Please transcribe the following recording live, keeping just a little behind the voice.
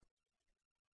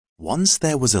Once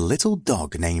there was a little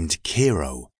dog named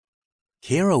Kero.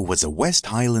 Kero was a West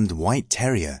Highland White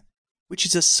Terrier, which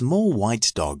is a small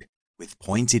white dog with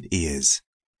pointed ears.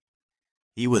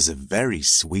 He was a very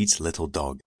sweet little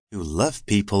dog who loved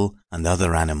people and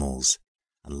other animals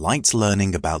and liked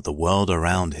learning about the world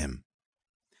around him.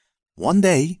 One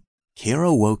day,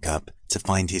 Kero woke up to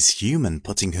find his human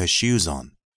putting her shoes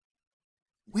on.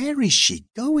 Where is she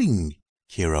going?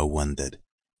 Kero wondered,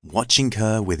 watching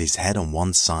her with his head on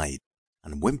one side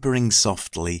and whimpering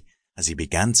softly as he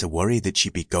began to worry that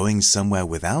she'd be going somewhere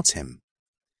without him.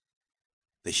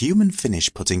 The human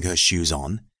finished putting her shoes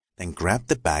on, then grabbed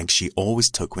the bag she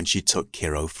always took when she took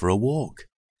Kero for a walk.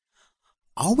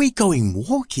 Are we going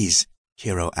walkies?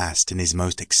 Kero asked in his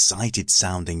most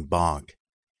excited-sounding bark.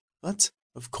 But,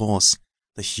 of course,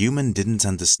 the human didn't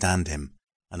understand him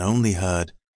and only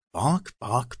heard bark,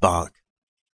 bark, bark.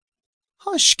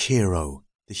 Hush, Kero,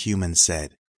 the human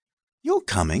said. You're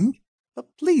coming,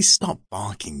 but please stop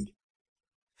barking.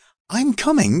 I'm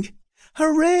coming!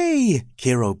 Hooray!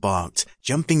 Kero barked,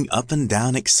 jumping up and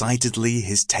down excitedly,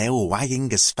 his tail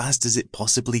wagging as fast as it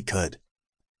possibly could.